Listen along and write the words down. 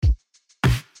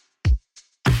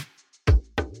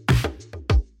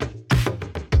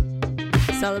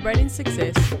celebrating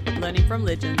success, learning from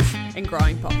legends, and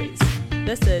growing poppies.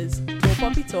 This is Tall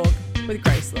Poppy Talk with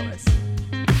Grace Lewis.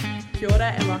 Kia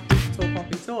ora and welcome to Tall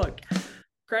Poppy Talk.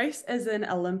 Grace is an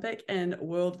Olympic and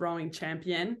world rowing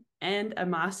champion and a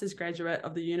master's graduate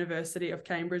of the University of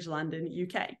Cambridge, London,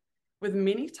 UK, with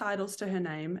many titles to her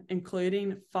name,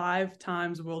 including 5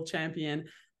 times world champion,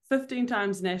 15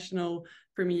 times national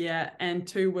premier, and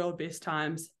 2 world best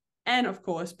times, and of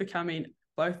course, becoming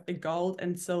both a gold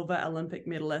and silver Olympic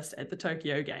medalist at the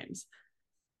Tokyo Games.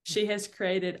 She has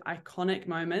created iconic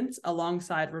moments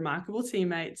alongside remarkable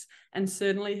teammates and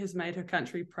certainly has made her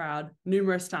country proud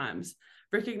numerous times,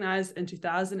 recognized in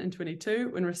 2022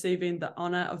 when receiving the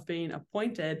honour of being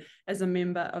appointed as a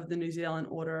member of the New Zealand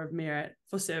Order of Merit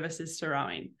for services to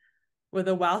rowing. With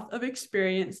a wealth of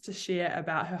experience to share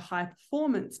about her high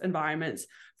performance environments,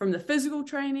 from the physical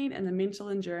training and the mental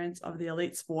endurance of the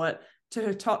elite sport to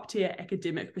her top tier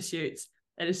academic pursuits,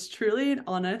 it is truly an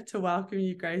honour to welcome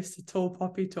you, Grace, to Tall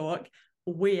Poppy Talk.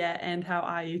 Where and how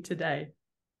are you today?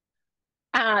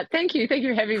 Thank you for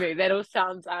having me. That all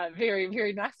sounds very,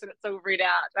 very nice, and it's all read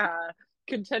out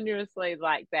continuously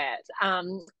like that.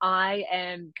 I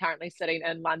am currently sitting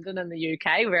in London in the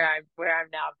UK, where I'm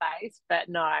now based. But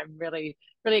no, I'm really,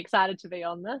 really excited to be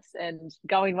on this and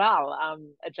going well.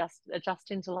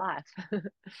 Adjusting to life.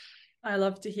 I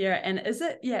love to hear it. And is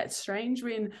it, it's strange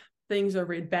when things are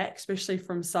read back, especially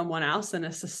from someone else in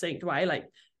a succinct way. Like,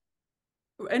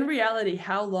 in reality,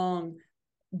 how long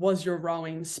was your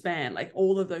rowing span? Like,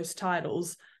 all of those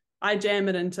titles, I jam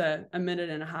it into a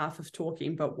minute and a half of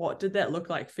talking, but what did that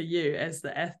look like for you as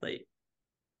the athlete?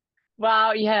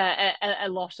 Well, yeah, a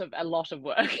lot of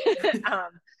work.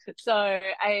 So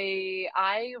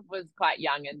I was quite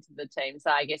young into the team,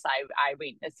 so I guess I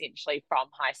went essentially from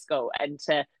high school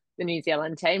into the New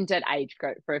Zealand team. Did age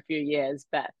group for a few years,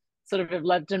 but sort of have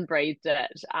lived and breathed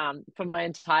it for my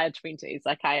entire 20s.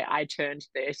 Like I turned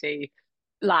 30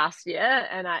 last year,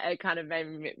 and it kind of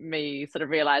made me sort of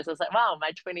realize, I was like, wow,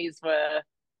 my 20s were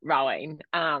rowing,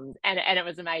 and it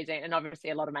was amazing. And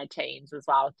obviously a lot of my teens as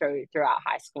well, throughout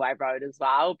high school I rowed as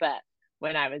well. But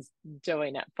when I was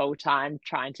doing it full time,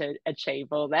 trying to achieve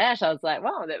all that, I was like,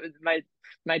 wow, that was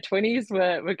my 20s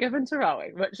were given to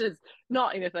rowing, which is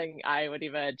not anything I would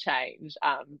ever change.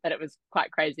 But it was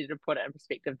quite crazy to put it in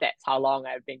perspective. That's how long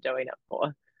I've been doing it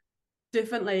for.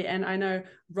 Definitely. And I know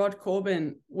Rod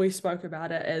Corbin, we spoke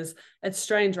about it as, it's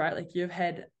strange, right? Like, you've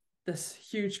had this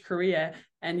huge career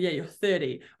and you're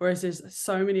 30, whereas there's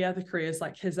so many other careers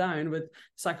like his own with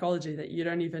psychology that you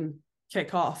don't even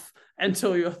kick off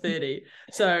until you're 30.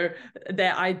 So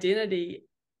their identity,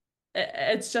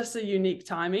 it's just a unique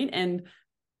timing. And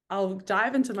I'll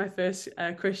dive into my first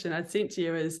question I'd sent to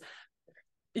you is,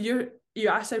 you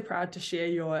are so proud to share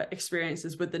your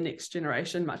experiences with the next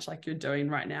generation, much like you're doing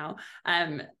right now,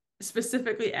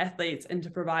 specifically athletes, and to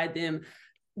provide them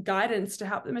guidance to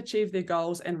help them achieve their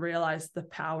goals and realize the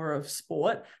power of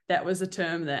sport. That was a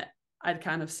term that I'd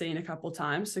kind of seen a couple of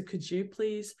times. So could you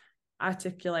please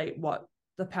articulate what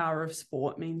the power of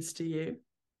sport means to you?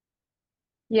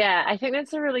 Yeah, I think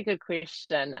that's a really good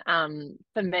question.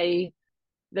 For me,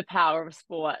 the power of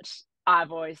sport,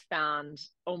 I've always found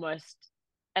almost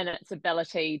in its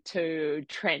ability to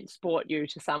transport you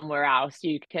to somewhere else.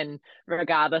 You can,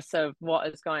 regardless of what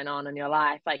is going on in your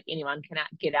life, like anyone can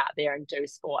get out there and do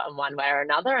sport in one way or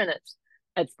another. And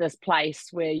it's this place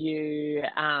where you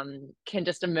can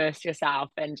just immerse yourself.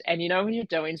 And when you're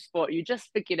doing sport, you just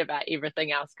forget about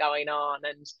everything else going on.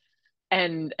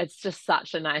 And it's just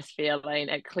such a nice feeling.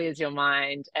 It clears your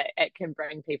mind. It can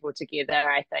bring people together.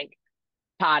 I think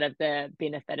part of the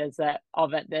benefit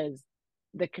there's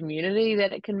the community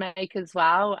that it can make as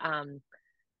well.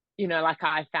 Like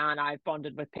I found I've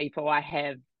bonded with people. I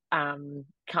have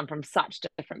come from such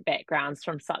different backgrounds,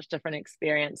 from such different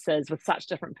experiences, with such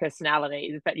different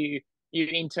personalities, but you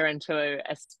enter into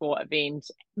a sport event,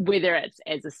 whether it's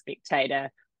as a spectator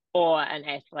or an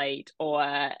athlete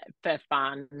or for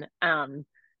fun,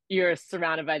 you're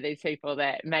surrounded by these people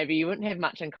that maybe you wouldn't have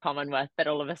much in common with, but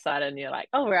all of a sudden you're like,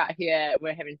 oh, we're out here,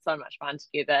 we're having so much fun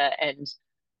together. And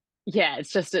yeah,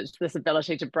 it's this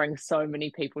ability to bring so many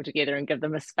people together and give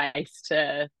them a space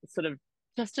to sort of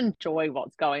just enjoy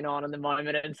what's going on in the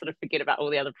moment and sort of forget about all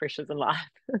the other pressures in life.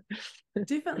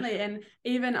 Definitely. And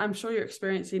even, I'm sure you're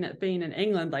experiencing it being in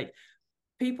England, like,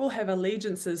 people have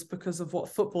allegiances because of what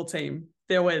football team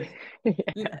they're with.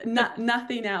 Yeah.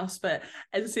 Nothing else, but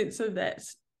a sense of that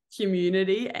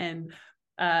community and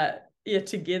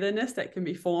togetherness that can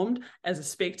be formed as a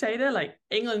spectator. Like,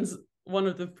 England's one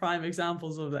of the prime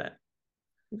examples of that.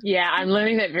 Yeah, I'm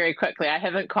learning that very quickly. I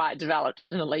haven't quite developed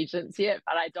an allegiance yet,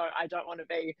 but I don't want to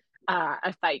be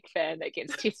a fake fan that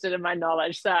gets tested in my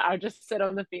knowledge. So I'll just sit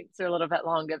on the fence for a little bit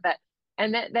longer. But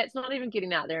and that's not even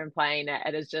getting out there and playing it.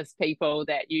 It is just people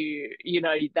that you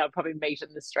know they'll probably meet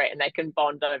in the street and they can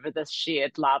bond over this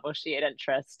shared love or shared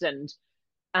interest. And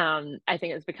I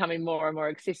think it's becoming more and more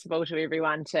accessible to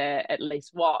everyone to at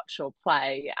least watch or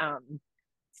play.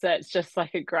 So it's just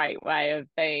like a great way of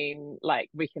being like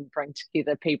we can bring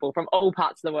together people from all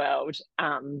parts of the world,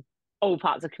 all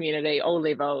parts of community, all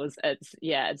levels.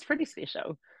 It's pretty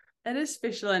special. It is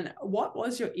special. And what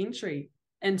was your entry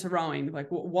into rowing? Like,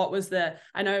 what was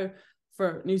I know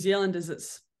for New Zealanders,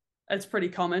 it's pretty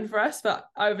common for us, but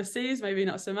overseas, maybe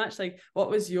not so much. Like,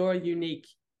 what was your unique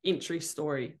entry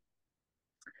story?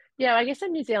 Yeah, I guess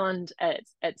in New Zealand,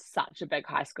 it's such a big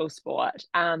high school sport.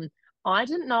 I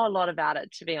didn't know a lot about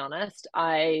it, to be honest.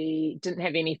 I didn't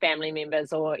have any family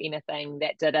members or anything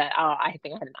that did it. Oh, I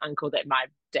think I had an uncle that might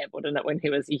dabbled in it when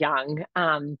he was young.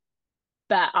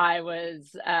 But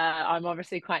I'm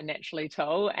obviously quite naturally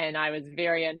tall, and I was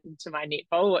very into my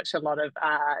netball, which a lot of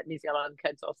New Zealand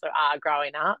kids also are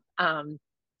growing up.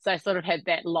 So I sort of had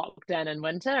that locked in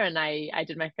winter, and I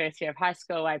did my first year of high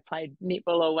school. I played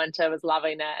netball all winter, was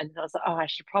loving it, and I was like, oh, I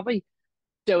should probably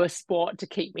do a sport to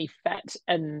keep me fit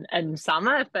in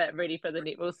summer, but ready for the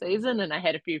netball season. And I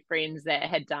had a few friends that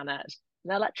had done it,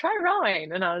 and they're like, try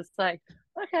rowing, and I was like,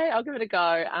 okay, I'll give it a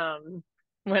go.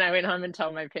 When I went home and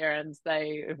told my parents,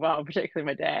 particularly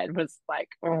my dad, was like,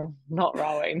 oh, not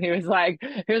rowing. He was like,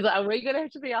 are we gonna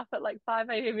have to be up at like 5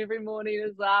 a.m. every morning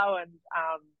as well? And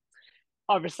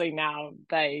obviously now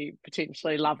they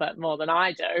potentially love it more than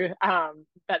I do.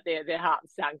 But their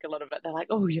hearts sank a little bit. They're like,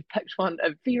 oh, you picked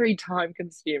a very time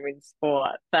consuming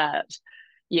sport. But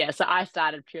yeah, so I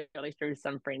started purely through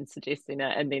some friends suggesting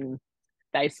it, and then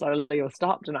they slowly all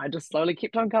stopped, and I just slowly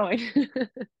kept on going.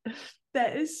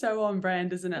 That is so on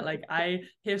brand, isn't it? Like, I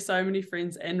have so many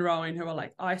friends in rowing who are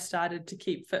like, I started to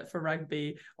keep fit for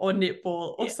rugby or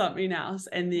netball or something else.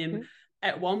 And then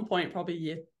at one point, probably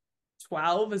year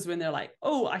 12 is when they're like,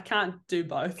 oh, I can't do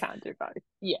both. Can't do both.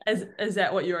 Yeah. Is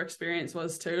that what your experience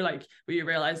was too? Like, where you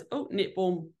realize, oh,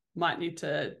 netball might need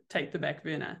to take the back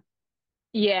burner?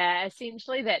 Yeah,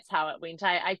 essentially that's how it went.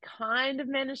 I kind of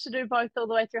managed to do both all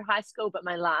the way through high school, but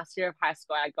my last year of high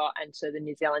school, I got into the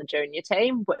New Zealand junior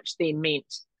team, which then meant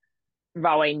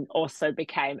rowing also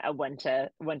became a winter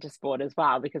sport as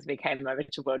well, because we came over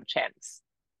to world champs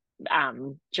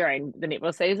during the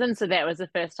netball season. So that was the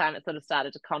first time it sort of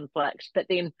started to conflict. But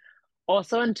then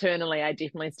also internally, I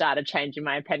definitely started changing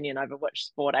my opinion over which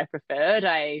sport I preferred.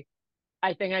 I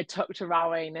think I took to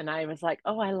rowing and I was like,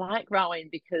 oh, I like rowing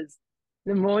because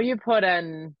the more you put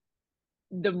in,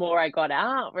 the more I got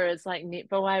out. Whereas like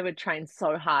netball, I would train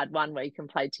so hard one week and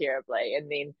play terribly, and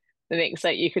then the next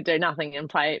week you could do nothing and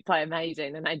play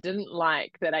amazing. And I didn't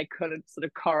like that I couldn't sort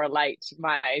of correlate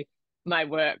my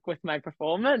work with my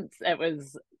performance. It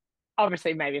was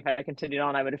obviously maybe if I continued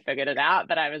on, I would have figured it out.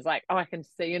 But I was like, oh, I can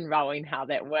see in rowing how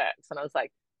that works, and I was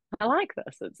like, I like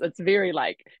this. It's very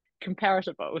like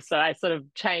comparable. So I sort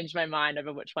of changed my mind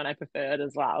over which one I preferred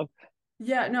as well.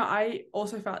 Yeah, no, I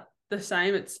also felt the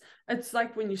same. It's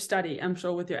like when you study, I'm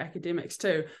sure with your academics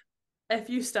too. If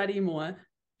you study more,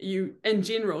 in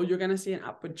general, you're going to see an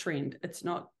upward trend. It's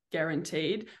not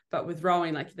guaranteed, but with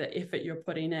rowing, like the effort you're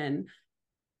putting in,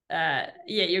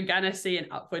 you're going to see an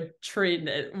upward trend.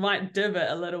 It might divot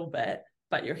a little bit,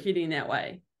 but you're heading that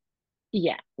way.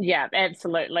 Yeah,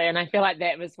 absolutely. And I feel like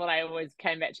that was what I always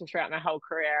came back to throughout my whole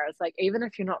career. It's like, even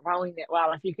if you're not rowing that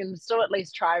well, if you can still at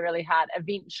least try really hard,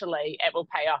 eventually it will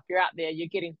pay off. You're out there, you're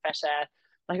getting fitter.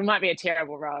 Like, it might be a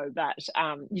terrible row, but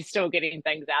you're still getting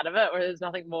things out of it. Where there's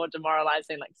nothing more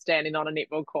demoralizing like standing on a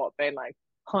netball court being like,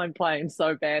 oh, I'm playing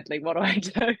so badly. What do I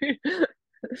do?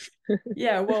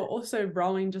 Yeah, well, also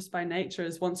rowing just by nature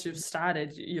is once you've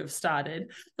started.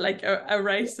 Like a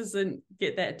race doesn't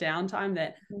get that downtime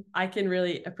that I can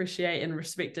really appreciate and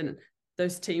respect in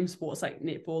those team sports like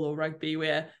netball or rugby,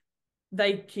 where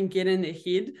they can get in their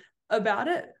head about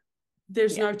it.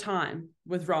 There's no time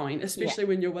with rowing, especially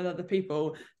when you're with other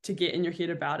people, to get in your head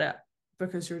about it,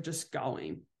 because you're just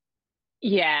going.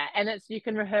 Yeah, and you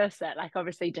can rehearse it. Like,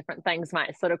 obviously different things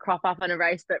might sort of crop up in a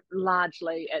race, but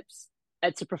largely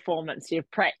it's a performance. You've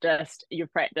practiced,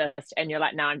 and you're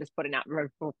like, no, I'm just putting out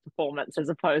performance, as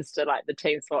opposed to like the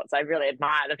team sports. I really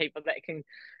admire the people that can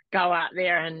go out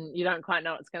there and you don't quite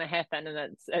know what's going to happen,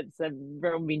 and it's a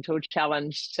real mental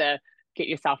challenge to get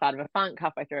yourself out of a funk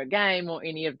halfway through a game or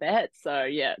any of that. So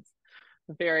yeah, it's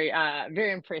very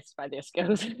very impressed by their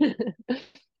skills.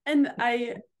 And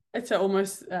to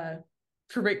almost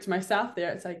correct myself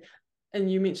there, it's like, and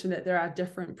you mentioned that there are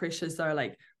different pressures though,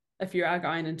 like if you are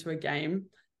going into a game,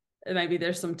 maybe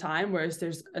there's some time, whereas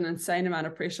there's an insane amount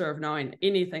of pressure of knowing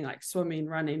anything like swimming,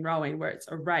 running, rowing, where it's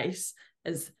a race,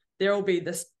 is there will be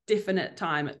this definite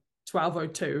time at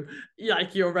 12:02,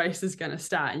 like your race is going to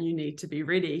start and you need to be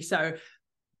ready. So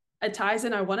it ties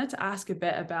in. I wanted to ask a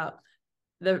bit about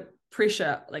the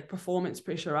pressure, like performance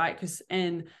pressure, right? Because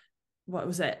in, what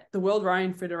was it? The World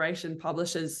Rowing Federation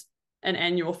publishes an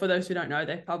annual, for those who don't know,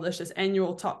 they publish this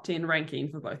annual top 10 ranking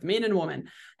for both men and women.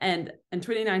 And in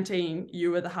 2019,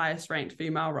 you were the highest ranked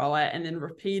female rower, and then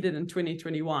repeated in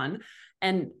 2021.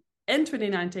 And in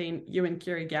 2019, you and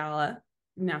Kerry Gowler,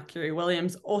 now Kerry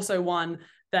Williams, also won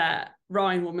the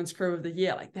Rowing Women's Crew of the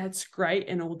Year. Like, that's great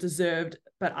and all deserved.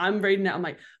 But I'm reading it, I'm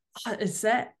like, oh, is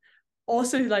that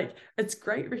also, like, it's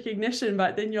great recognition,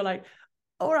 but then you're like,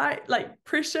 all right, like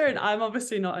pressure, and I'm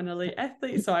obviously not an elite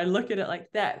athlete, so I look at it like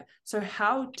that. So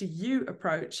how do you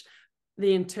approach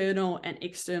the internal and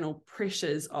external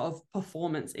pressures of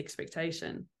performance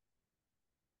expectation?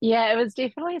 Yeah, it was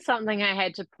definitely something I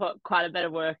had to put quite a bit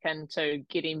of work into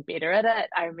getting better at it.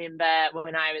 I remember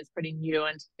when I was pretty new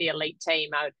into the elite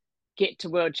team, I would get to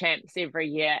world champs every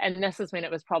year. And this is when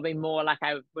it was probably more like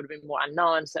I would have been more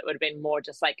unknown. So it would have been more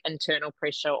just like internal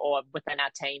pressure or within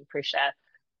our team pressure.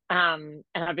 And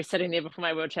I'd be sitting there before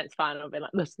my world champs final, be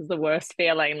like, this is the worst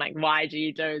feeling. Like, why do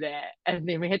you do that? And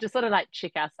then we had to sort of like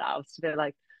check ourselves to be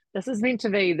like, this is meant to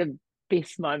be the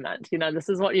best moment. You know, this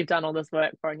is what you've done all this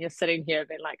work for. And you're sitting here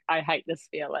being like, I hate this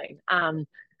feeling.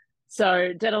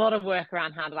 So did a lot of work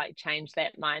around how to like change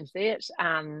that mindset.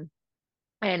 And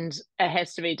it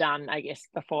has to be done, I guess,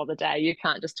 before the day. You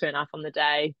can't just turn up on the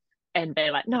day and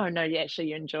be like, no, you actually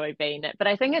you enjoy being it. But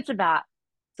I think it's about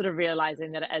sort of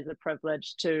realizing that it is a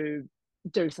privilege to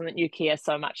do something you care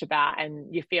so much about,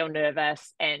 and you feel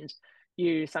nervous and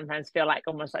you sometimes feel like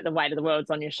almost like the weight of the world's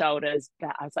on your shoulders.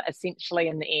 But I was like, essentially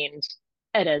in the end,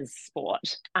 it is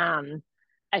sport.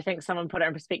 I think someone put it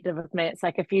in perspective with me. It's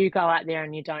like, if you go out there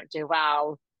and you don't do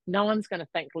well, no one's going to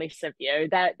think less of you.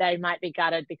 They might be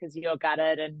gutted because you're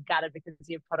gutted and gutted because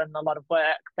you've put in a lot of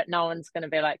work, but no one's going to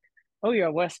be like, oh, you're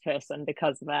a worse person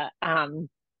because of it.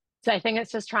 So I think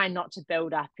it's just trying not to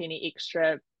build up any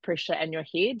extra pressure in your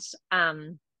head.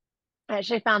 I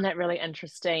actually found that really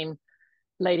interesting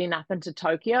leading up into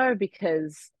Tokyo,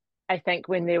 because I think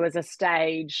when there was a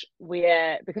stage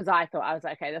where, because I thought, I was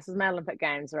like, okay, this is my Olympic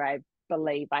Games where I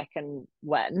believe I can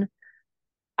win.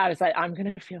 I was like, I'm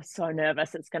going to feel so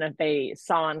nervous. It's going to be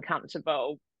so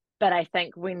uncomfortable. But I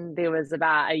think when there was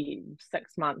about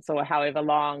 6 months or however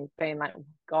long being like,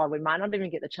 God, we might not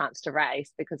even get the chance to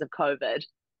race because of COVID.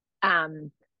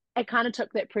 It kind of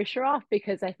took that pressure off,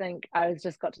 because I think I was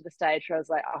just got to the stage where I was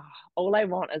like, oh, all I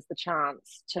want is the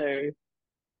chance to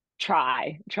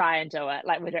try and do it.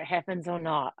 Like, whether it happens or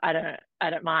not, I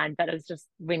don't mind. But it's just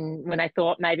when I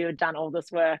thought maybe we'd done all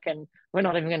this work and we're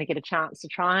not even going to get a chance to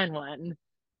try and win,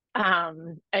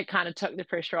 it kind of took the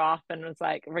pressure off and was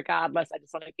like, regardless, I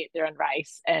just want to get there and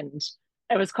race. And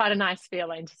it was quite a nice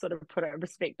feeling to sort of put it in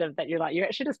perspective that you're like, you're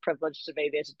actually just privileged to be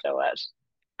there to do it.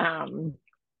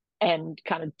 And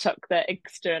kind of took the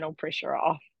external pressure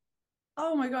off.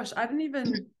 Oh my gosh, I didn't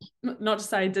even, not to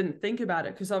say I didn't think about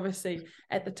it, because obviously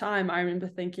at the time I remember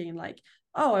thinking like,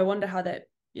 oh, I wonder how that,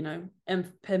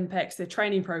 impacts their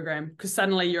training program, because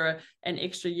suddenly you're an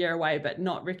extra year away, but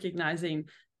not recognizing.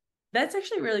 That's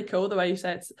actually really cool the way you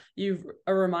say it's, you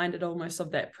are reminded almost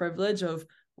of that privilege of,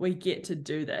 we get to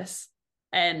do this.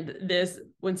 And there's,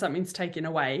 when something's taken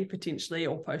away potentially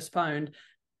or postponed,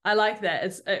 I like that.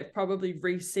 It probably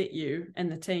reset you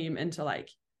and the team into like,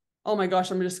 oh my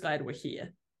gosh, I'm just glad we're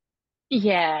here.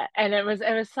 Yeah, and it was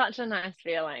such a nice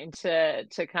feeling to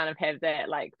kind of have that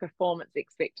like performance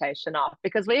expectation off,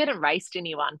 because we hadn't raced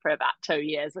anyone for about 2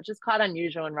 years, which is quite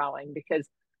unusual in rowing, because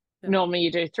normally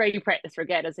you do 3 practice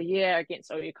regattas a year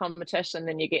against all your competition,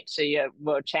 then you get to your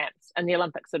world champs. And the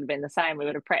Olympics would have been the same. We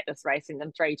would have practiced racing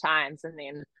them 3 times, and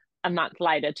then a month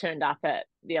later turned up at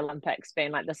the Olympics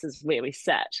being like, this is where we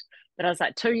sit. But I was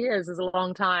like, 2 years is a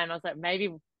long time. I was like, maybe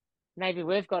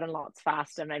we've gotten lots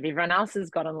faster. Maybe everyone else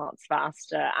has gotten lots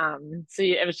faster. So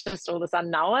it was just all this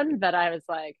unknown. But I was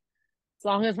like, as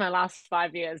long as my last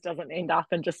 5 years doesn't end up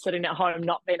in just sitting at home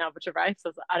not being able to race, I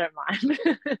was like, I don't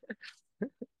mind.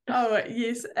 Oh,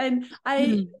 yes. And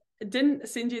I didn't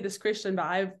send you this question, but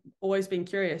I've always been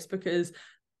curious, because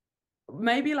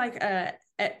maybe like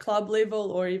at club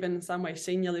level, or even in some way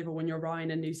senior level, when you're rowing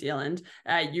in New Zealand,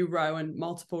 you row in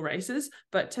multiple races,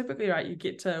 but typically, right, you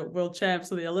get to world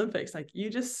champs or the Olympics, like you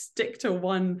just stick to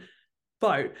one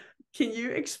boat. Can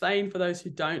you explain, for those who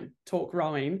don't talk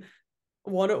rowing,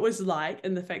 what it was like,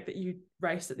 and the fact that you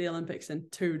raced at the Olympics in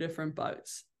 2 different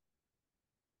boats?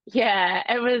 Yeah,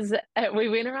 we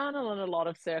went around in a lot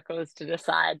of circles to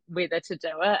decide whether to do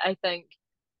it. I think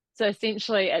so.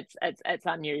 Essentially, it's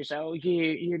unusual.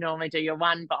 You normally do your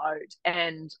one boat,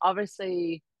 and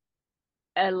obviously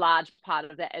a large part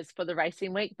of that is for the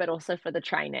racing week, but also for the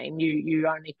training. You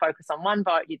only focus on one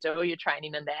boat, you do all your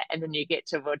training in that, and then you get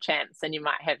to World Champs, and you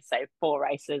might have say 4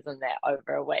 races in that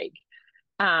over a week.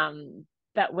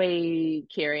 But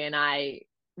Kerry and I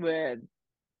were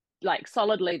like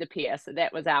solidly the pair. So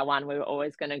that was our one we were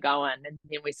always going to go in. And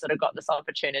then we sort of got this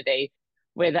opportunity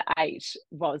where the 8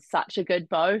 was such a good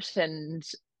boat, and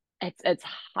it's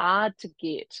hard to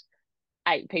get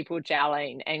 8 people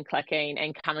gelling and clicking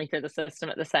and coming through the system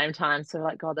at the same time. So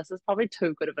like, God, this is probably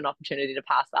too good of an opportunity to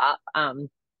pass up.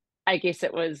 I guess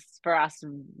it was for us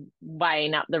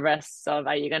weighing up the risks of,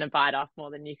 are you going to bite off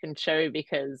more than you can chew?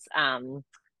 Because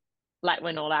like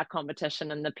when all our competition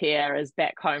in the pair is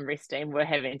back home resting, we're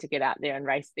having to get out there and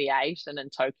race the 8. And in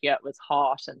Tokyo, it was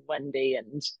hot and windy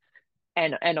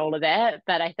and all of that.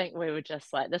 But I think we were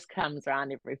just like, this comes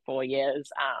around every 4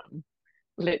 years.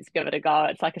 Let's give it a go.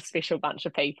 It's like a special bunch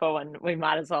of people, and we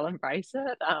might as well embrace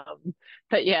it.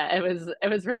 But yeah, it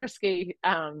was risky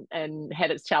and had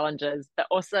its challenges, but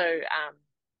also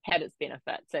had its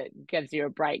benefits. It gives you a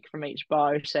break from each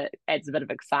boat. It adds a bit of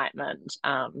excitement.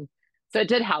 So it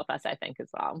did help us, I think, as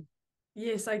well.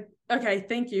 Yes, okay,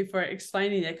 thank you for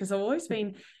explaining that, because I've always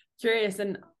been curious,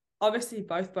 and obviously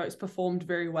both boats performed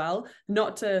very well.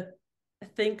 Not to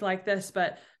think like this,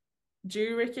 but do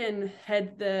you reckon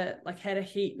had a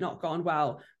heat not gone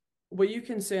well, were you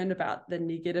concerned about the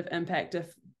negative impact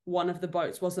if one of the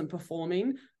boats wasn't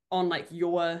performing on like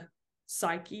your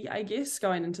psyche, I guess,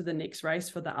 going into the next race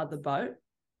for the other boat?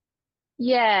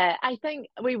 Yeah, I think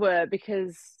we were,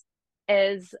 because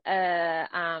as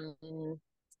I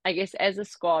guess as a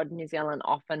squad, New Zealand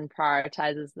often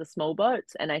prioritizes the small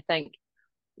boats, and I think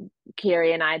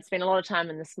Kerry and I had spent a lot of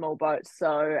time in the small boats,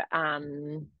 so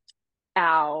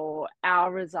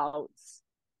our results,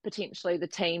 potentially the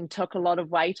team took a lot of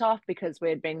weight off, because we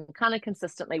had been kind of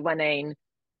consistently winning,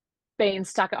 being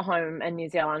stuck at home in New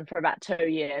Zealand for about 2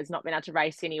 years, not being able to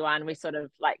race anyone. We sort of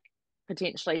like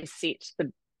potentially set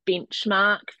the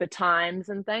benchmark for times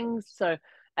and things. So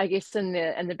I guess in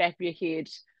the back of your head,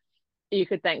 you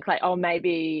could think like, oh,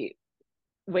 maybe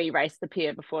we raced the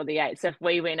pair before the 8. So if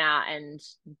we went out and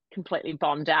completely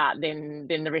bombed out, then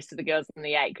the rest of the girls in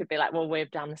the 8 could be like, well, we've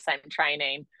done the same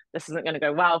training. This isn't going to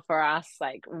go well for us.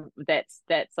 Like that's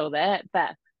all that.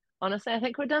 But honestly, I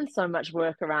think we've done so much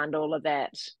work around all of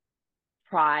that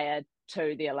prior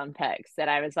to the Olympics that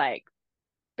I was like,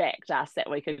 backed us that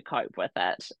we could cope with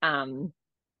it.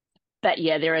 But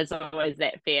yeah, there is always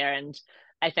that fear, and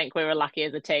I think we were lucky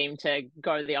as a team to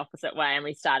go the opposite way, and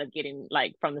we started getting,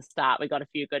 like, from the start, we got a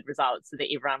few good results, so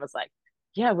that everyone was like,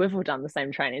 yeah, we've all done the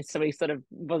same training. So we sort of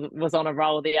was on a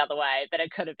roll the other way, but it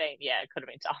could have been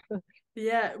tough.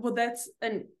 Yeah, well, that's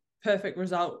a perfect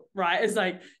result, right? It's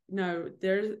like, no,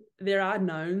 there are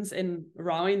knowns in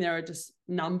rowing. There are just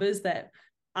numbers that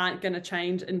aren't going to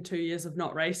change in 2 years of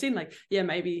not racing. Like, yeah,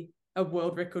 maybe a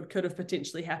world record could have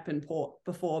potentially happened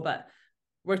before, but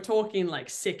we're talking like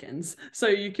seconds, so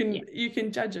you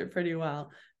can judge it pretty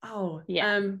well. Oh,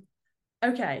 yeah.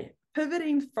 Okay.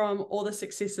 Pivoting from all the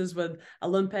successes with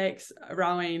Olympics,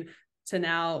 rowing, to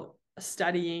now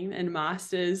studying and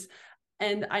masters,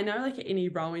 and I know like any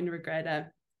rowing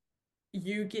regatta,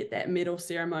 you get that medal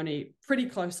ceremony pretty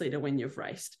closely to when you've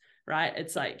raced, right?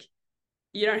 It's like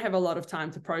you don't have a lot of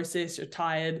time to process. You're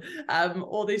tired,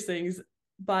 all these things.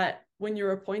 But when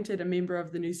you're appointed a member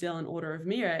of the New Zealand Order of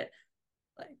Merit,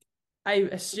 like, I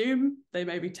assume they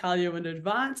maybe tell you in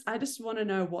advance. I just want to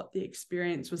know what the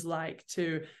experience was like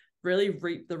to really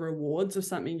reap the rewards of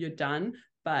something you've done,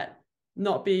 but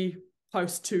not be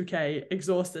post 2K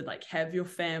exhausted, like have your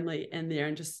family in there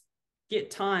and just get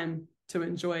time to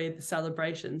enjoy the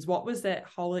celebrations. What was that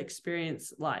whole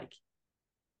experience like?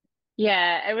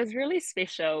 Yeah, it was really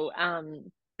special,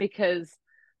 because,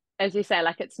 as you say,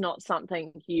 like, it's not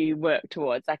something you work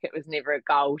towards. Like, it was never a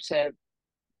goal to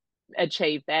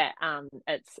achieve that.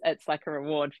 It's like a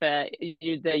reward for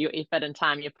your effort and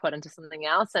time you put into something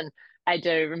else. And I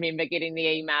do remember getting the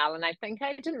email, and I think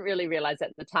I didn't really realize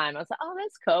at the time. I was like, oh,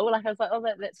 that's cool. Like, I was like, oh,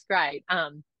 that's great.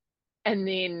 And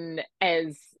then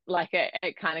as like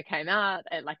it kind of came out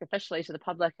and like officially to the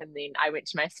public, and then I went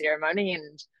to my ceremony,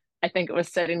 and I think it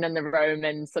was sitting in the room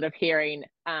and sort of hearing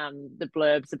the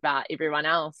blurbs about everyone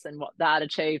else and what they'd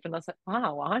achieved, and I was like,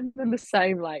 wow, I'm in the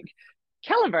same like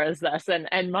caliber as this,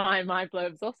 and my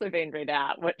blurb's also been read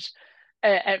out, which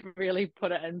it really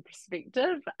put it in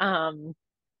perspective.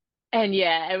 And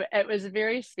yeah, it was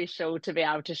very special to be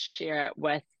able to share it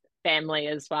with family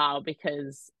as well,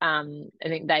 because I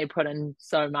think they put in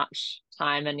so much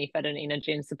time and effort and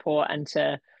energy and support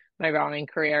into my rowing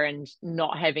career, and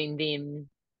not having them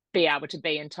be able to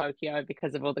be in Tokyo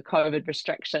because of all the COVID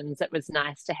restrictions, it was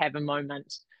nice to have a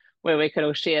moment where we could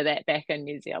all share that back in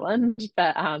New Zealand.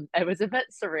 But it was a bit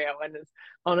surreal, and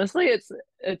honestly,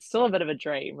 it's still a bit of a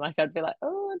dream. Like, I'd be like,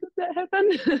 oh, did that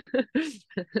happen?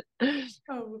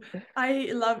 Oh,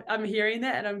 I'm hearing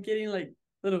that and I'm getting like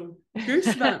little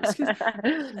goosebumps,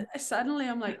 because suddenly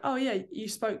I'm like, oh yeah, you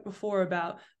spoke before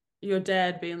about your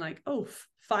dad being like, oh,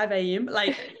 5 a.m.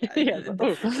 like Yeah.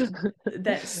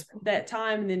 that's that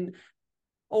time, and then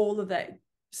all of that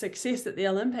success at the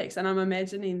Olympics, and I'm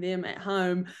imagining them at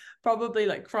home probably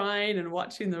like crying and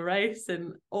watching the race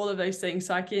and all of those things.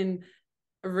 So I can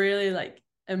really like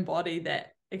embody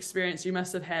that experience you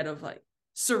must have had of like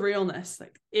surrealness,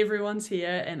 like everyone's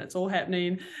here and it's all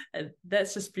happening, and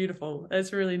that's just beautiful.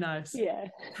 That's really nice. Yeah.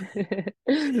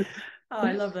 Oh,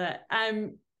 I love that.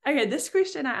 Okay, this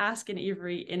question I ask in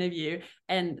every interview,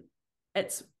 and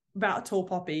it's about tall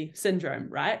poppy syndrome,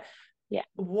 right? Yeah.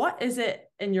 What is it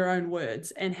in your own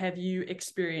words, and have you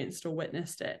experienced or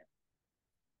witnessed it?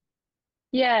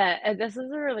 Yeah, this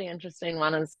is a really interesting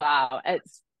one as well.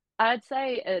 I'd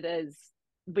say it is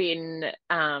when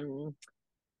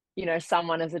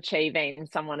someone is achieving,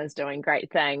 someone is doing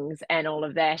great things and all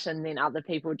of that, and then other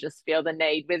people just feel the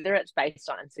need, whether it's based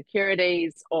on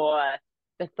insecurities or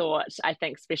the thought. I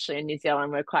think especially in New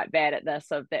Zealand, we're quite bad at this,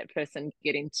 of that person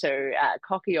getting too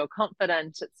cocky or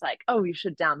confident. It's like, oh, you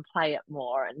should downplay it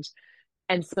more,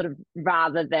 and sort of,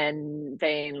 rather than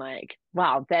being like,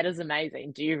 wow, that is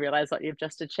amazing, do you realize what you've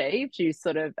just achieved, you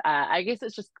sort of I guess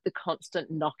it's just the constant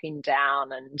knocking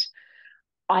down. And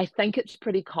I think it's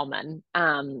pretty common.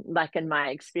 Like, in my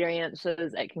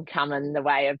experiences, it can come in the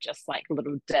way of just like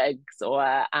little digs,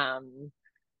 or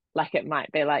like it might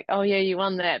be like, oh yeah, you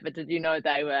won that, but did you know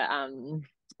they were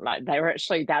like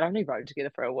they'd only rowed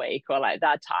together for a week, or like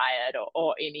they're tired,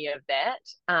 or any of that.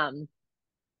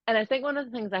 And I think one of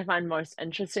the things I find most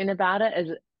interesting about it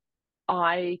is,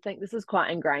 I think this is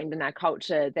quite ingrained in our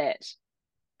culture, that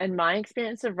in my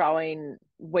experience of rowing,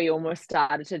 we almost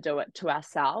started to do it to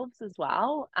ourselves as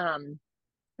well.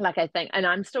 Like, I think, and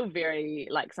I'm still very,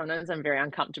 like, sometimes I'm very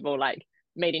uncomfortable, like,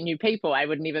 meeting new people. I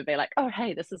would never be like, oh,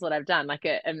 hey, this is what I've done. Like,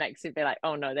 it makes you be like,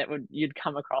 oh no, you'd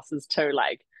come across as too,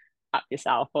 like, up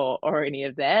yourself, or any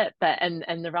of that. But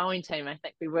in the rowing team, I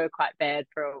think we were quite bad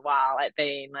for a while at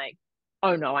being like,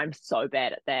 oh no, I'm so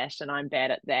bad at that, and I'm bad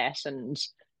at that. And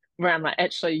where I'm like,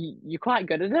 actually, you're quite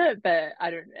good at it, but I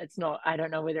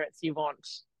don't know whether it's you want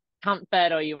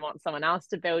comfort, or you want someone else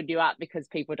to build you up, because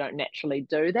people don't naturally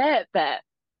do that. But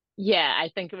yeah, I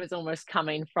think it was almost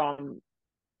coming from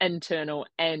internal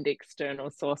and external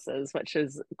sources, which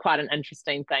is quite an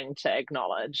interesting thing to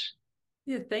acknowledge.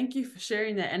 Yeah, thank you for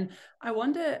sharing that. And I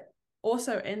wonder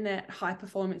also, in that high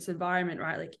performance environment,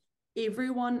 right? Like,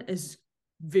 everyone is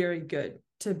very good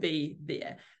to be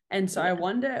there. And so I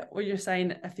wonder what you're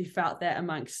saying, if you felt that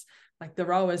amongst like the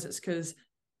rowers, it's because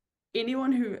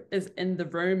anyone who is in the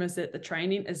room, is that the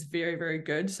training is very, very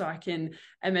good. So I can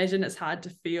imagine it's hard to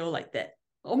feel like that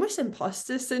almost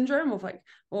imposter syndrome of like,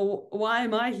 well, why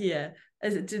am I here?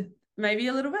 Is it maybe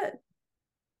a little bit?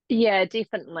 Yeah,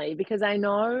 definitely. Because I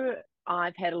know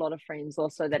I've had a lot of friends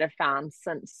also that have found,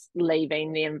 since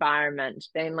leaving the environment,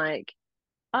 being like,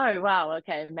 oh, wow,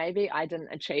 okay, maybe I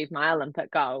didn't achieve my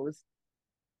Olympic goals.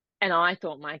 And I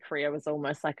thought my career was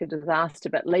almost like a disaster,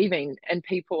 but leaving, and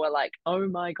people were like, oh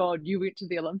my God, you went to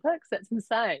the Olympics? That's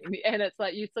insane. And it's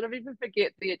like, you sort of even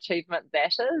forget the achievement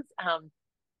that is.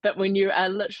 But when you are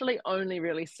literally only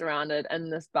really surrounded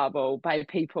in this bubble by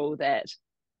people that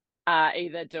are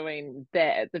either doing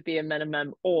that at the bare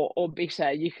minimum, or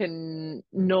better, you can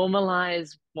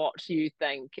normalize what you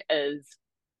think is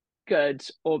good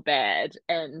or bad.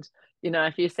 And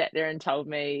if you sat there and told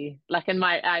me, like,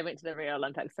 I went to the Rio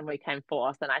Olympics and we came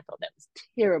fourth, and I thought that was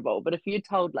terrible. But if you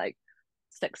told like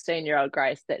 16-year-old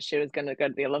Grace that she was going to go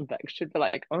to the Olympics, she'd be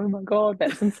like, oh my God,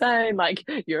 that's insane. Like,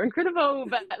 you're incredible.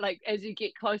 But like, as you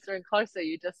get closer and closer,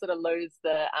 you just sort of lose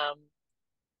the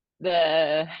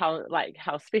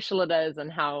how special it is,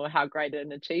 and how great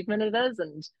an achievement it is.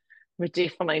 And we're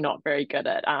definitely not very good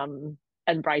at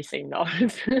embracing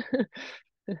those.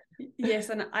 Yes,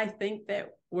 and I think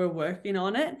that we're working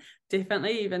on it.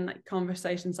 Definitely, even like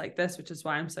conversations like this, which is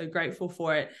why I'm so grateful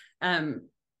for it.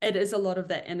 It is a lot of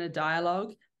that inner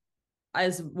dialogue,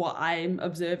 as what I'm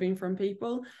observing from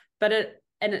people. But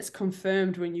it's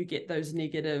confirmed when you get those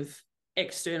negative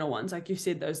external ones, like you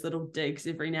said, those little digs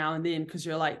every now and then, because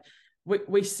you're like,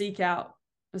 we seek out,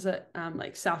 is it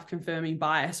like self-confirming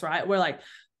bias, right? We're like,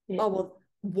 Yeah. oh well,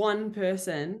 one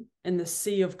person in the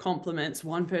sea of compliments,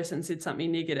 one person said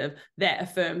something negative, that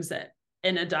affirms it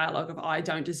in a dialogue of, oh, I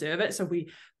don't deserve it. So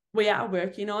we are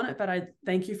working on it, but I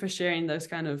thank you for sharing those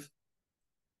kind of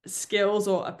skills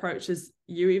or approaches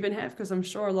you even have, because I'm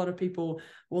sure a lot of people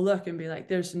will look and be like,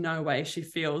 there's no way she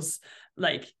feels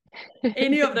like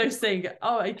any of those things.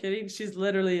 Oh, are you kidding? She's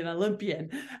literally an Olympian.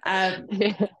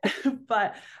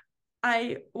 But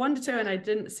I wanted to, and I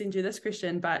didn't send you this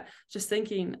question, but just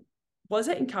thinking, was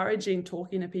it encouraging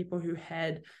talking to people who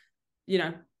had,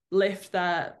 left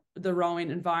the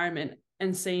rowing environment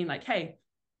and seeing like, hey,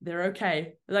 they're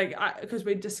okay? Like, because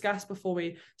we discussed before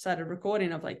we started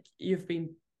recording of like, you've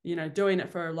been, doing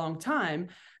it for a long time.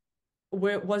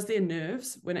 Was there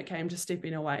nerves when it came to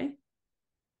stepping away?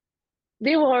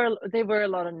 There were a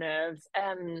lot of nerves.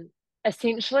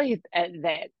 Essentially,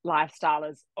 that lifestyle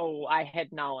is all I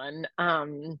had known.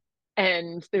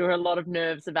 And there were a lot of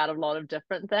nerves about a lot of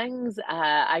different things.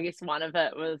 I guess one of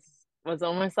it was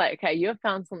almost like, okay, you have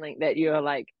found something that you're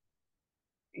like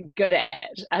good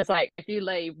at. I was like, if you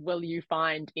leave, will you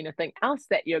find anything else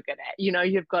that you're good at?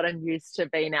 You've gotten used to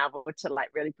being able to like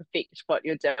really perfect what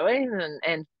you're doing,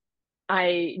 and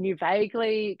I knew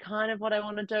vaguely kind of what I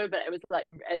want to do, but it was like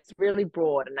it's really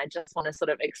broad, and I just want to sort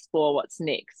of explore what's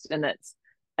next. And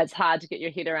it's hard to get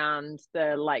your head around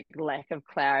the like lack of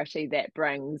clarity that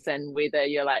brings, and whether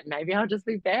you're like, maybe I'll just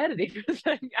be bad at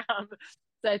everything.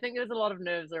 So I think there's a lot of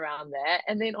nerves around that,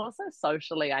 and then also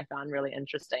socially, I found really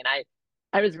interesting.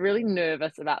 I was really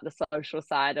nervous about the social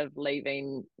side of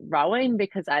leaving rowing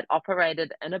because I'd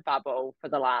operated in a bubble for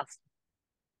the last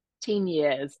 10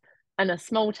 years in a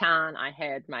small town. I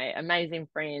had my amazing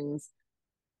friends,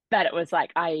 but it was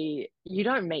like you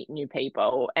don't meet new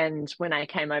people. And when I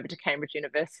came over to Cambridge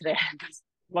University, I had this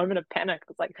moment of panic. I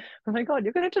was like, oh my God,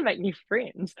 you're going to have to make new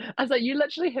friends. I was like, you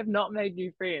literally have not made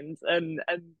new friends in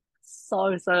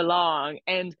so long.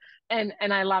 And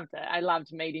I loved it. I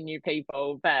loved meeting new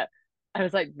people, but I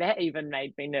was like, that even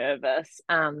made me nervous.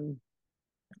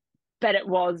 But it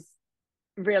was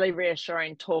really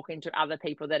reassuring talking to other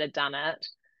people that had done it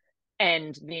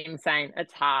and them saying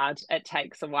it's hard, it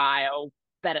takes a while,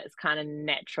 but it's kind of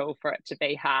natural for it to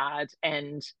be hard.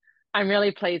 And I'm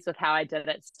really pleased with how I did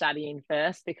it studying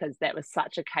first, because that was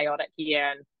such a chaotic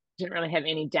year and didn't really have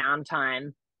any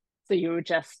downtime. So you were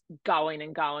just going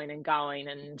and going and going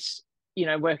and,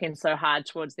 working so hard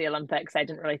towards the Olympics. I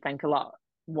didn't really think a lot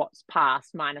what's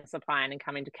past, minus applying and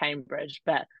coming to Cambridge.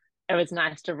 But it was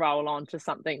nice to roll on to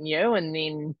something new. And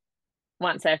then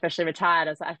once I officially retired,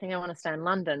 I was like, I think I want to stay in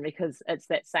London because it's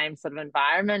that same sort of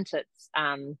environment.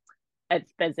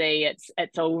 It's busy.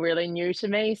 It's all really new to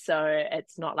me. So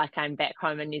it's not like I'm back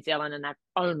home in New Zealand and I've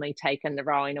only taken the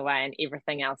rowing away and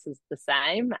everything else is the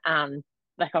same.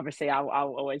 Like obviously I'll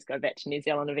always go back to New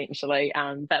Zealand eventually.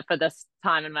 But for this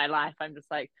time in my life, I'm just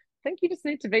like, I think you just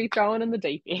need to be thrown in the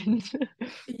deep end.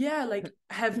 Yeah, like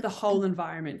have the whole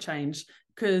environment change,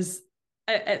 because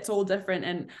it's all different.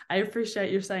 And I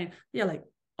appreciate you saying, yeah, like,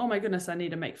 oh my goodness, I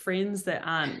need to make friends that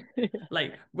aren't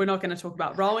like, we're not going to talk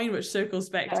about rowing, which circles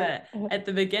back to at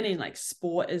the beginning, like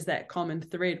sport is that common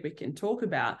thread we can talk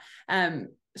about.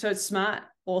 So it's smart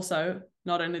also,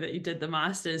 not only that you did the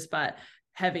masters, but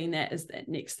having that as that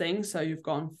next thing. So you've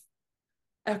gone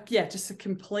just a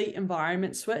complete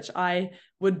environment switch. I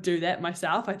would do that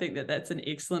myself. I think that that's an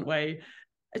excellent way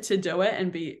to do it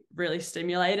and be really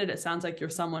stimulated. It sounds like you're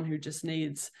someone who just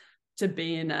needs to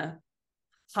be in a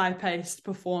high-paced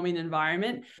performing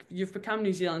environment. You've become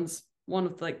New Zealand's one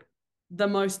of like the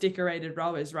most decorated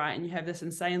rowers, right? And you have this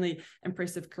insanely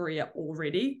impressive career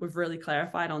already. We've really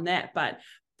clarified on that, but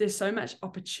there's so much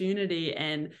opportunity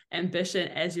and ambition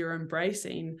as you're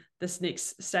embracing this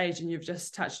next stage. And you've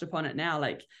just touched upon it now,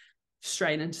 like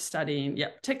straight into studying.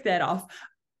 Yep, tick that off.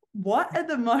 What are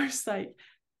the most like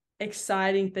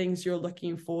exciting things you're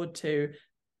looking forward to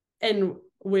and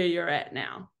where you're at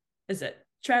now? Is it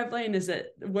traveling? Is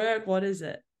it work? What is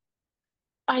it?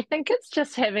 I think it's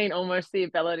just having almost the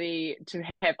ability to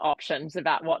have options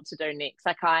about what to do next.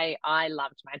 Like I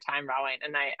loved my time rowing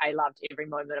and I loved every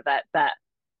moment of it. But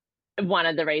one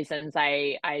of the reasons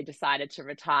I decided to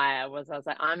retire was I was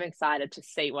like, I'm excited to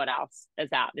see what else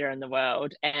is out there in the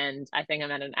world. And I think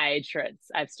I'm at an age where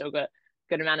I've still got a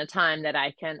good amount of time that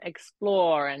I can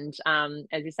explore and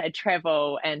as you say,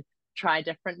 travel and try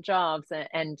different jobs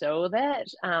and do all that.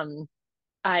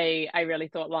 I really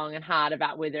thought long and hard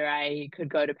about whether I could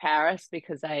go to Paris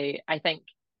because I think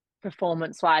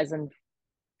performance wise and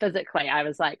physically I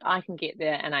was like, I can get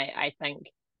there and I think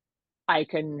I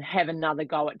can have another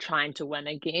go at trying to win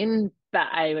again. But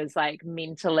I was like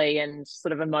mentally and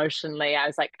sort of emotionally, I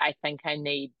was like, I think I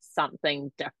need something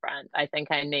different. I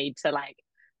think I need to like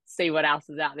see what else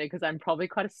is out there, because I'm probably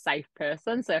quite a safe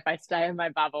person. So if I stay in my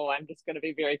bubble, I'm just going to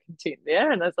be very content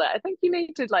there. And I was like, I think you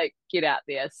need to like get out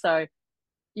there. So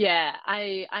yeah,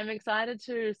 I'm excited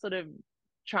to sort of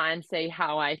try and see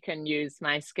how I can use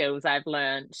my skills I've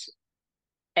learned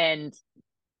and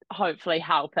hopefully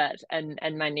help it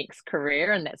in my next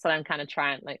career. And that's what I'm kind of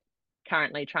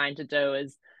currently trying to do,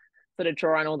 is sort of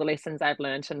draw on all the lessons I've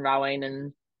learned in rowing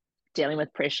and dealing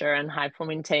with pressure and high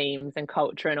performing teams and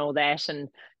culture and all that, and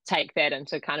take that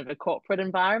into kind of a corporate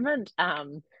environment.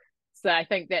 So I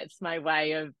think that's my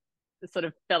way of sort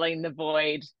of filling the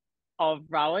void of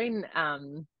rowing.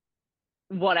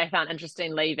 What I found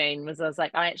interesting leaving was I was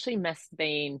like, I actually miss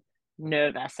being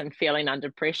nervous and feeling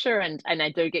under pressure, and I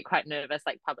do get quite nervous,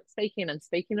 like public speaking and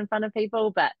speaking in front of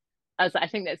people. But I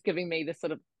think that's giving me the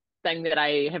sort of thing that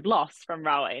I have lost from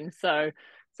rowing. So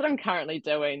that's what I'm currently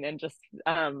doing, and just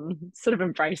sort of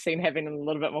embracing having a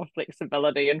little bit more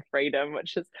flexibility and freedom,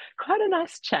 which is quite a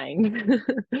nice change.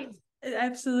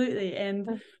 Absolutely.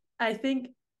 And I think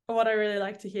what I really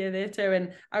like to hear there too,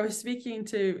 and I was speaking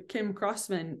to Kim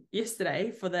Crossman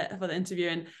yesterday for the interview,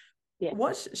 and yeah.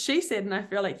 what she said, and I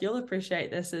feel like you'll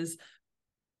appreciate this, is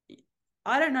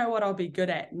I don't know what I'll be good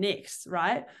at next,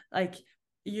 right? Like,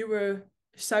 you were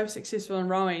so successful in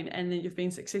rowing and then you've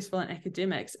been successful in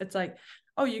academics. It's like,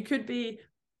 oh, you could be,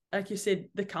 like you said,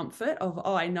 the comfort of,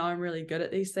 oh, I know I'm really good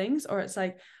at these things. Or it's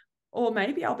like, or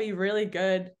maybe I'll be really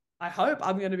good. I hope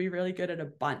I'm going to be really good at a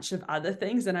bunch of other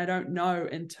things, and I don't know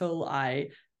until I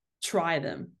try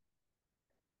them.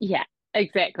 Yeah,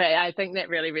 exactly. I think that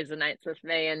really resonates with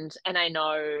me. And I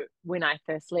know when I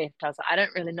first left, I was like, I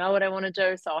don't really know what I want to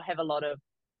do. So I'll have a lot of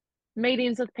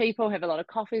meetings with people, have a lot of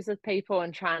coffees with people,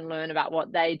 and try and learn about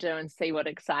what they do and see what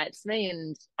excites me.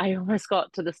 And I almost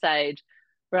got to the stage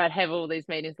where I'd have all these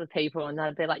meetings with people and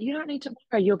they'd be like, you don't need to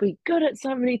worry, you'll be good at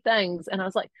so many things. And I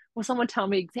was like, well, someone tell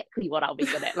me exactly what I'll be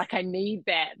good at. Like, I need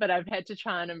that. But I've had to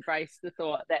try and embrace the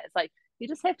thought that it's like, you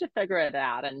just have to figure it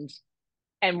out.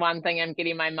 And one thing I'm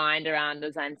getting my mind around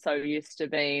is I'm so used to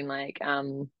being like,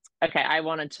 okay, I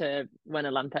wanted to win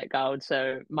Olympic gold.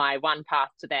 So my one path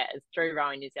to that is through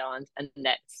rowing New Zealand. And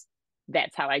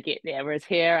that's how I get there. Whereas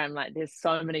here, I'm like, there's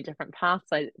so many different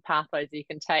pathways you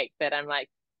can take, that I'm like,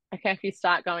 okay, if you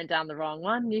start going down the wrong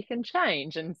one, you can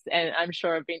change. And I'm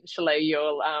sure eventually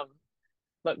you'll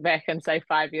look back and say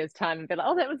 5 years time and be like,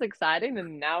 oh, that was exciting.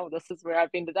 And now this is where I've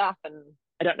ended up. And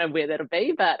I don't know where that'll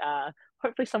be, but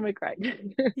hopefully somewhere great.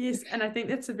 Yes, and I think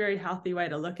that's a very healthy way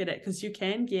to look at it, because you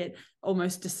can get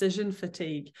almost decision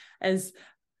fatigue as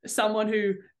someone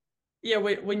who, yeah,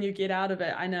 when you get out of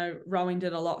it. I know rowing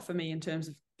did a lot for me in terms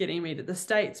of getting me to the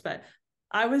States, but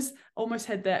I was almost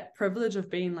had that privilege of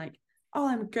being like, oh,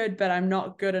 I'm good, but I'm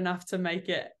not good enough to make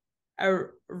it a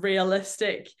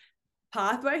realistic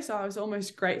pathway. So I was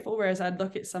almost grateful, whereas I'd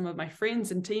look at some of my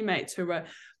friends and teammates who were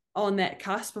on that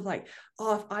cusp of like,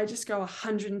 oh, if I just go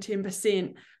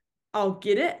 110%, I'll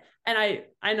get it. And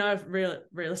I know if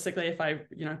realistically, if I,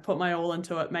 put my all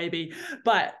into it, maybe,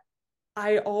 but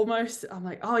I'm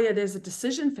like, oh yeah, there's a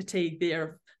decision fatigue there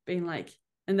of being like,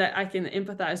 and that I can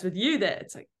empathize with you, that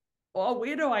it's like, oh,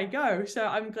 where do I go? So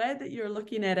I'm glad that you're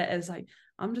looking at it as like,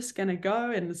 I'm just going to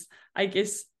go. And I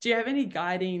guess, do you have any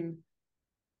guiding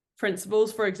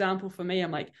principles? For example, for me,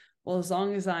 I'm like, well, as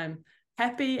long as I'm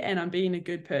happy and I'm being a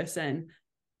good person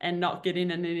and not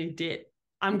getting in any debt,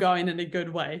 I'm going in a good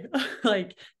way.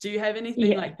 Like, do you have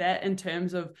anything like that in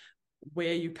terms of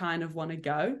where you kind of want to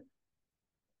go?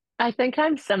 I think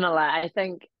I'm similar. I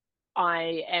think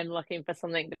I am looking for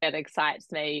something that excites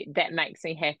me, that makes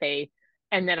me happy,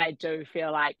 and that I do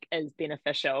feel like is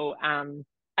beneficial.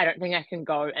 I don't think I can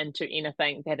go into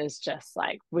anything that is just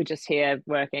like, we're just here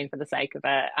working for the sake of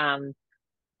it.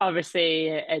 Obviously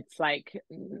it's like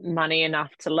money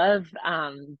enough to live,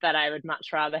 but I would much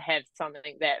rather have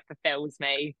something that fulfills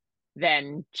me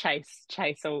than chase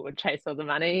all the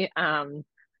money.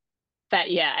 But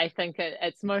yeah, I think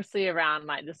it's mostly around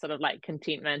like the sort of like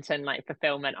contentment and like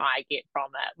fulfillment I get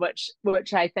from it,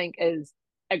 which I think is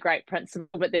a great principle,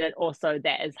 but then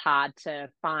that is hard to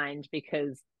find,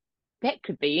 because that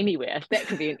could be anywhere. That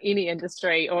could be in any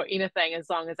industry or anything, as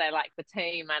long as I like the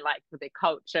team, I like their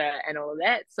culture and all of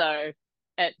that. So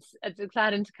it's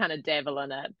exciting to kind of dabble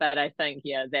in it. But I think,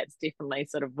 yeah, that's definitely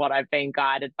sort of what I've been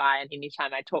guided by. And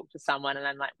anytime I talk to someone and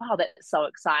I'm like, wow, that's so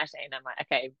exciting, I'm like,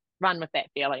 okay, run with that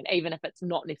feeling, even if it's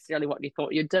not necessarily what you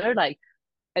thought you'd do. Like,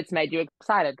 it's made you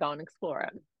excited, go and explore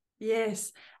it.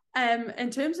 Yes.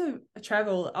 In terms of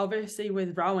travel, obviously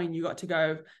with rowing, you got to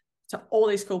go to all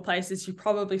these cool places. You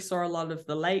probably saw a lot of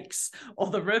the lakes or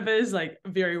the rivers, like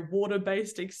very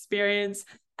water-based experience.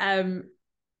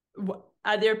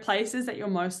 Are there places that you're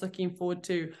most looking forward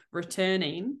to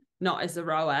returning, not as a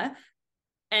rower,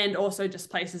 and also just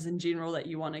places in general that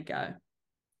you want to go?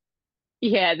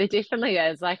 Yeah, there definitely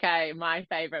is. Like my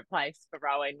favorite place for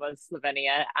rowing was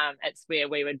Slovenia. It's where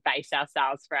we would base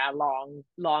ourselves for our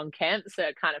long camps. So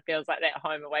it kind of feels like that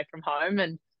home away from home.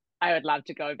 And I would love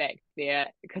to go back there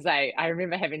because I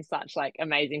remember having such like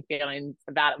amazing feelings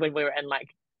about it when we were in like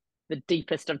the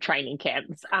deepest of training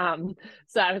camps.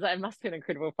 So I was like, it must be an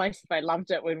incredible place if I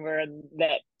loved it when we were in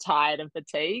that tired and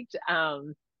fatigued.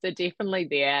 So definitely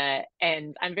there.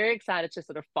 And I'm very excited to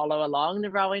sort of follow along the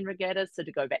rowing regattas. So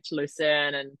to go back to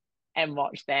Lucerne and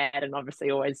watch that, and obviously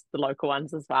always the local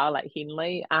ones as well, like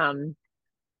Henley.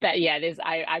 But yeah,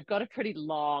 I've got a pretty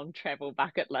long travel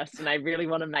bucket list, and I really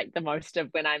want to make the most of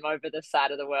when I'm over this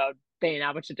side of the world, being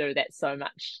able to do that so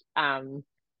much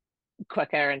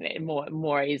quicker and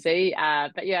more easy.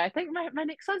 But yeah, I think my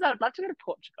next ones, I would love to go to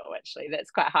Portugal actually. That's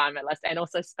quite high on my list. And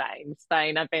also Spain.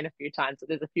 Spain, I've been a few times, but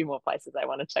there's a few more places I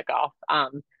want to tick off.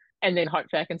 And then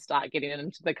hopefully I can start getting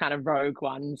into the kind of rogue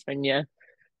ones when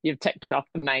you've ticked off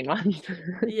the main ones.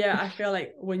 Yeah, I feel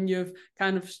like when you've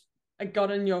kind of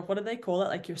gotten your, what do they call it?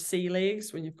 Like your sea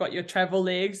legs, when you've got your travel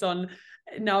legs on,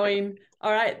 knowing,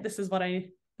 all right, this is what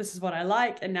I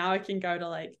like. And now I can go to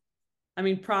like, I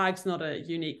mean, Prague's not a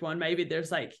unique one. Maybe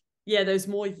there's like, yeah, there's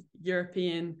more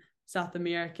European, South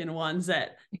American ones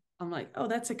that I'm like, oh,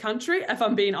 that's a country, if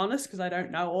I'm being honest, because I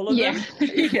don't know all of them.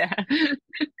 Yeah.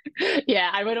 Yeah,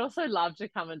 I would also love to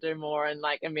come and do more in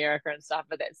like America and stuff,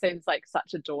 but that seems like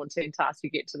such a daunting task. You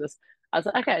get to this, I was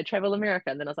like, okay, travel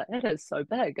America, and then I was like, it is so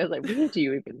big. I was like, where do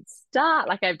you even start?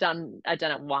 Like I've done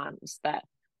it once, but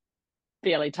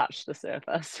barely touched the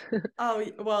surface. Oh,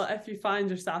 well, if you find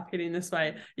yourself heading this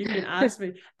way, you can ask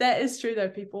me. That is true, though.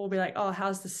 People will be like, oh,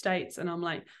 how's the States? And I'm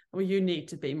like, well, you need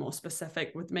to be more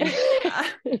specific with me.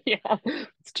 Yeah,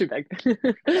 it's too big.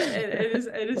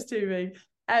 It is too big.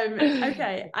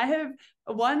 Okay, I have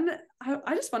one.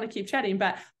 I just want to keep chatting,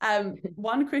 but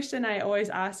one question I always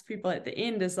ask people at the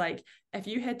end is like, if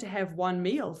you had to have one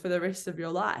meal for the rest of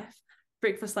your life,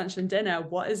 breakfast, lunch, and dinner,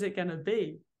 what is it going to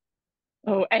be?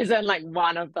 Oh, as in like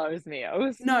one of those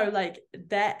meals? No, like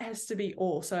that has to be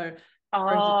all. So, Oh,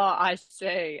 for example, I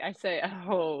see. I see.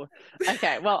 Oh,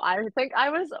 okay. Well, I think I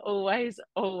was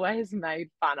always made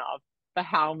fun of for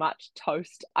how much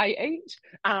toast I eat.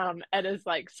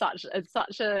 It's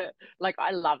such a, like,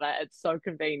 I love it. It's so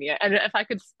convenient. And if I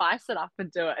could spice it up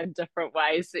and do it in different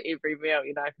ways for every meal,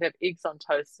 I could have eggs on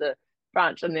toast for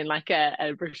brunch and then like a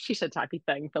bruschetta type of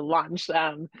thing for lunch.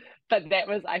 But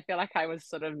I feel like I was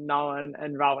sort of known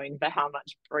and rowing for how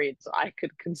much bread I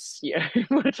could consume,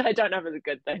 which I don't know if is a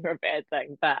good thing or a bad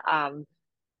thing, but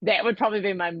that would probably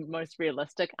be my most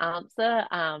realistic answer.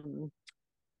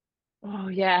 Oh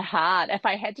yeah, hard. If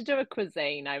I had to do a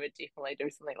cuisine, I would definitely do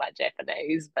something like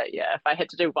Japanese. But yeah, if I had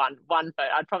to do one food,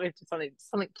 I'd probably do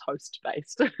something toast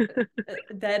based.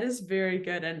 that is very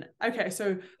good. And okay,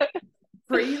 so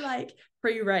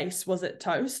pre-race, was it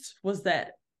toast? Was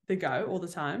that the go all the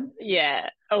time? Yeah,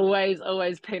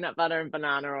 always peanut butter and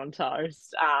banana on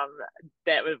toast.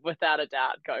 That would without a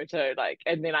doubt go to like,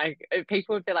 and then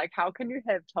people would be like, how can you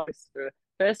have toast for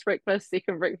first breakfast,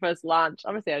 second breakfast, lunch?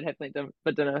 Obviously, I'd have something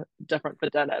for dinner, different for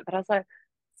dinner. But I was like,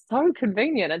 so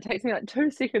convenient. It takes me like 2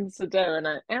 seconds to do, and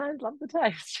I love the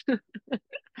taste.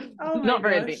 Oh my Not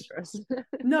very gosh. adventurous.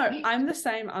 No, I'm the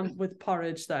same. I'm with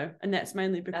porridge though, and that's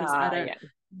mainly because I don't. Yeah.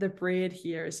 The bread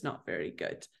here is not very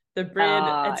good. The bread,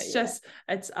 it's Yeah. just,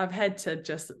 I've had to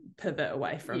just pivot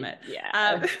away from it.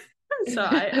 Yeah. So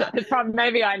I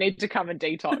Maybe I need to come and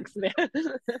detox there.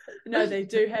 no, they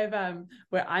do have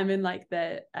where I'm in like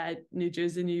the New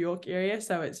Jersey, New York area,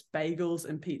 so it's bagels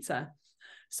and pizza.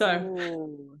 So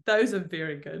Ooh. those are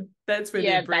very good. That's where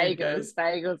Yeah, their bread goes.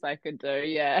 bagels I could do,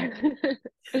 yeah.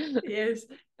 Yes.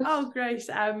 Oh, Grace.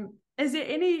 Is there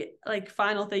any like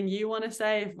final thing you want to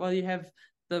say while you have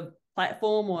the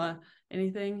platform or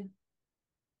anything?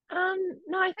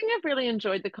 No, I think I've really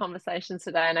enjoyed the conversations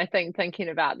today, and I think thinking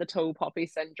about the tall poppy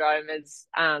syndrome has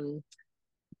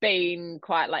been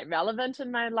quite like relevant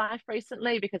in my life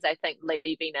recently because I think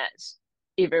leaving it,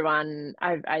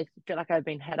 I feel like I've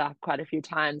been hit up quite a few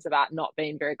times about not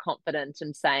being very confident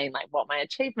and saying like what my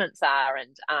achievements are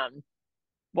and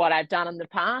what I've done in the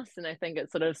past, and I think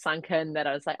it sort of sunk in that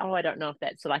I was like, oh, I don't know if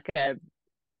that's like a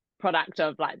product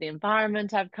of like the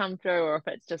environment I've come through or if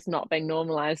it's just not being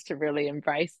normalized to really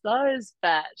embrace those.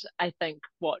 But I think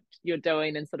what you're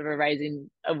doing and sort of raising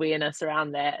awareness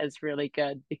around that is really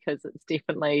good because it's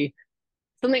definitely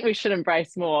something we should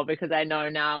embrace more because I know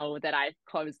now that I've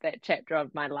closed that chapter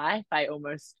of my life, I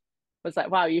almost was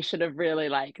like, wow, you should have really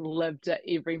like lived at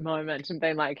every moment and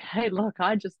been like, hey, look,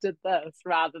 I just did this,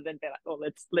 rather than be like, oh,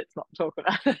 let's not talk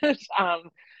about it.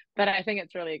 But I think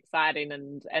it's really exciting,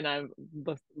 and I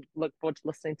look forward to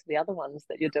listening to the other ones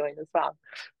that you're doing as well.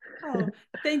 Oh,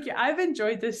 thank you. I've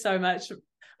enjoyed this so much.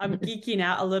 I'm geeking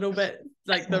out a little bit,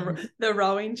 like the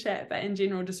rowing chat, but in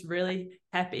general, just really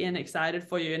happy and excited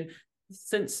for you. And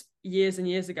since years and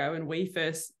years ago, when we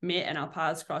first met and our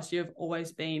paths crossed, you've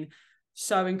always been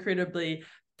so incredibly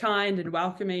kind and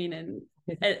welcoming, and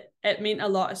it meant a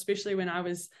lot, especially when I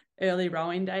was early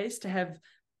rowing days, to have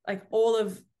like all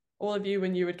of you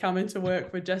when you would come into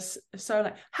work were just so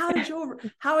like, how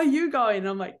are you going? And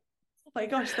I'm like, oh my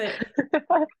gosh,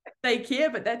 they care,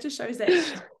 but that just shows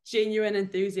that genuine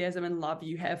enthusiasm and love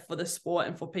you have for the sport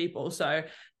and for people. So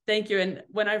thank you. And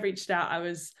when I reached out, I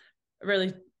was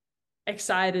really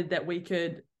excited that we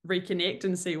could reconnect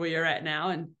and see where you're at now,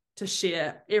 and to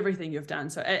share everything you've done.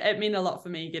 So it meant a lot for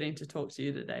me getting to talk to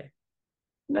you today.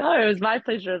 No, it was my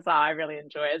pleasure as well. I really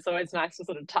enjoy it. It's always nice to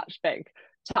sort of touch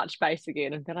base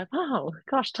again and be like, oh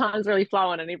gosh, time's really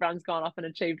flowing and everyone's gone off and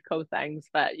achieved cool things,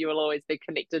 but you will always be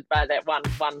connected by that one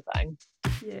thing.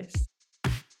 Yes.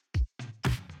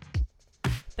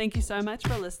 Thank you so much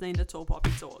for listening to Tall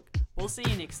Poppy Talk. We'll see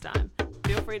you next time.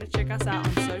 Feel free to check us out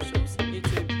on socials,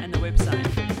 YouTube, and the website.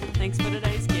 Thanks for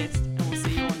today's guest.